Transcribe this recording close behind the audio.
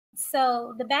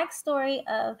So the backstory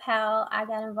of how I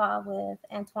got involved with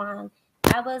Antoine,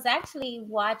 I was actually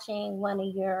watching one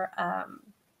of your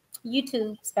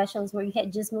YouTube specials where you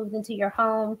had just moved into your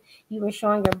home. You were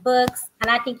showing your books, and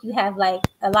I think you have like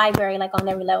a library like on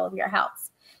every level of your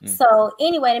house. So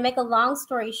anyway, to make a long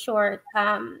story short,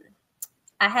 I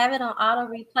have it on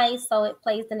auto replay, so it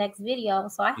plays the next video.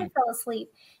 So I had fell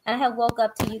asleep, and I had woke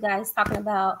up to you guys talking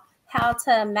about how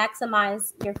to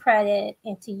maximize your credit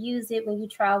and to use it when you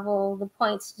travel, the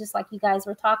points, just like you guys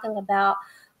were talking about.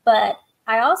 But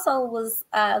I also was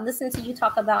listening to you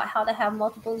talk about how to have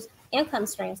multiple income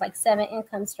streams, like 7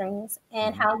 income streams,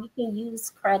 and how you can use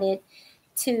credit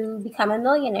to become a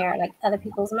millionaire, like other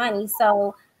people's money.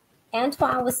 So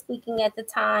Antoine was speaking at the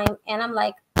time, and I'm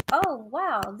like, oh,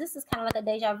 wow, this is kind of like a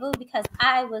deja vu, because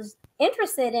I was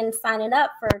interested in signing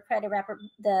up for the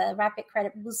rapid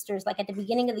credit boosters, like at the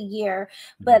beginning of the year,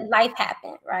 but life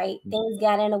happened, right? Things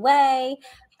got in the way.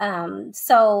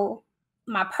 So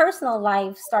my personal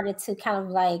life started to kind of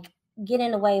like get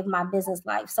in the way of my business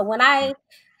life. So when I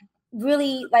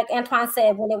really, like Antoine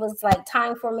said, when it was like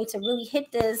time for me to really hit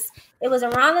this, it was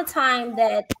around the time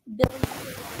that Billy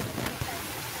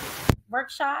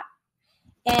workshop.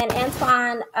 And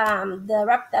Antoine, the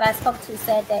rep that I spoke to,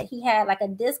 said that he had like a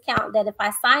discount, that if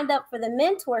I signed up for the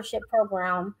mentorship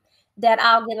program, that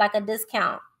I'll get like a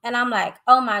discount. And I'm like,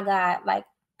 oh my God, like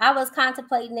I was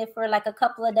contemplating it for like a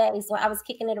couple of days when I was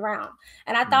kicking it around.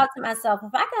 And I thought to myself,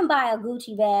 if I can buy a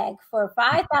Gucci bag for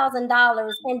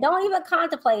 $5,000 and don't even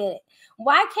contemplate it,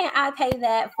 why can't I pay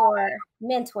that for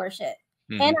mentorship?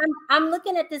 And I'm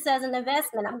looking at this as an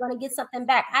investment. I'm going to get something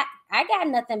back. I got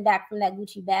nothing back from that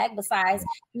Gucci bag besides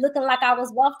looking like I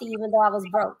was wealthy, even though I was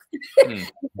broke. You see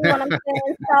what I'm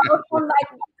saying? So I'm like,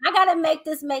 I got to make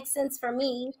this make sense for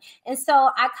me. And so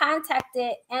I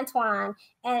contacted Antoine,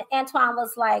 and Antoine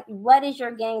was like, what is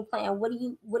your game plan? What do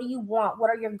you want? What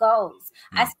are your goals?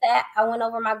 I went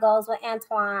over my goals with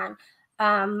Antoine.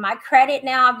 My credit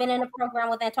now, I've been in a program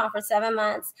with Antoine for 7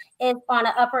 months. It's on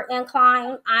an upper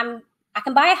incline. I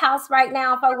can buy a house right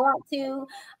now if I want to.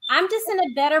 I'm just in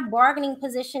a better bargaining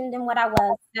position than what I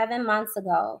was 7 months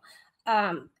ago.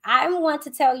 I want to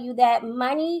tell you that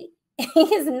money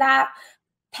is not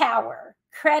power.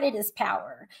 Credit is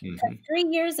power. 3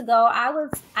 years ago, I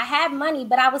had money,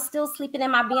 but I was still sleeping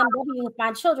in my BMW with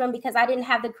my children because I didn't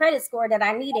have the credit score that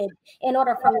I needed in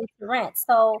order for me to rent.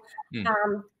 So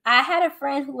I had a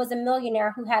friend who was a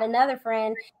millionaire who had another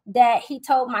friend that he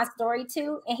told my story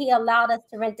to, and he allowed us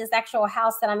to rent this actual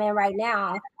house that I'm in right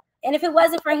now. And if it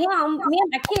wasn't for him, me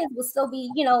and my kids would still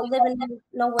be, living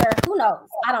nowhere. Who knows?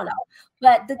 I don't know.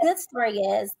 But the good story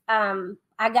is,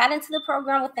 I got into the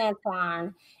program with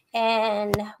Antoine,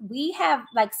 and we have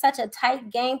like such a tight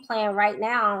game plan right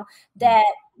now that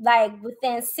like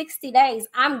within 60 days,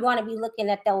 I'm going to be looking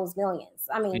at those millions.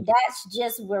 I mean, that's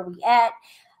just where we at.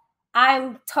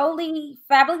 I'm totally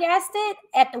flabbergasted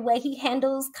at the way he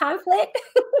handles conflict.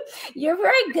 You're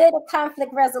very good at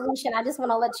conflict resolution. I just want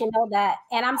to let you know that.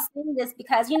 And I'm saying this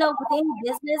because, within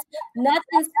business,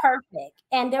 nothing's perfect.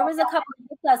 And there was a couple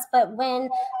of hiccups, but when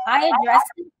I addressed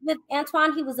it with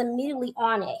Antoine, he was immediately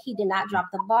on it. He did not drop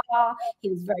the ball. He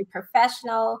was very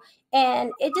professional.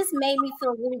 And it just made me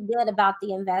feel really good about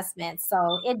the investment.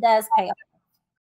 So it does pay off.